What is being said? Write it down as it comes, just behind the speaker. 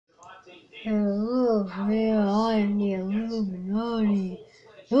Hello there, I am the Illuminati.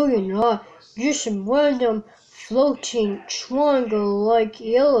 No, you're not. You're some random floating triangle-like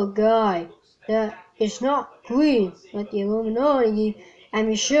yellow guy that is not green like the Illuminati. And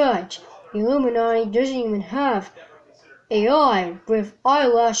besides, the Illuminati doesn't even have a eye with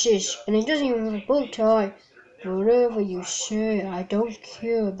eyelashes, and it doesn't even have a bow tie. Whatever you say, I don't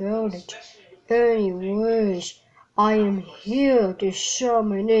care about it. Anyways, I am here to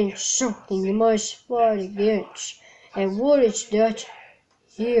summon in something you must fight against. And what is that?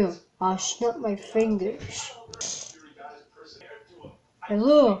 Here, I'll snap my fingers.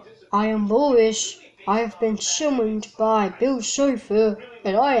 Hello, I am Boris. I have been summoned by Bill Cipher,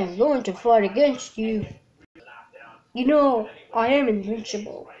 and I am going to fight against you. You know, I am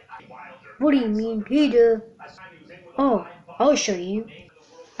invincible. What do you mean, Peter? Oh, I'll show you.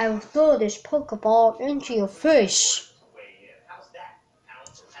 I will throw this Pokeball into your face.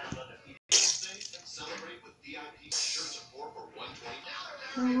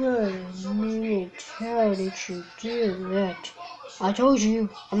 Wait a minute, how did you do that? I told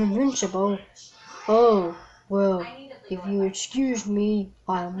you, I'm invincible. Oh, well, if you excuse me,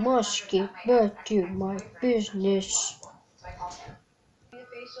 I must get back to my business.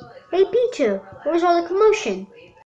 Hey Peter, what was all the commotion?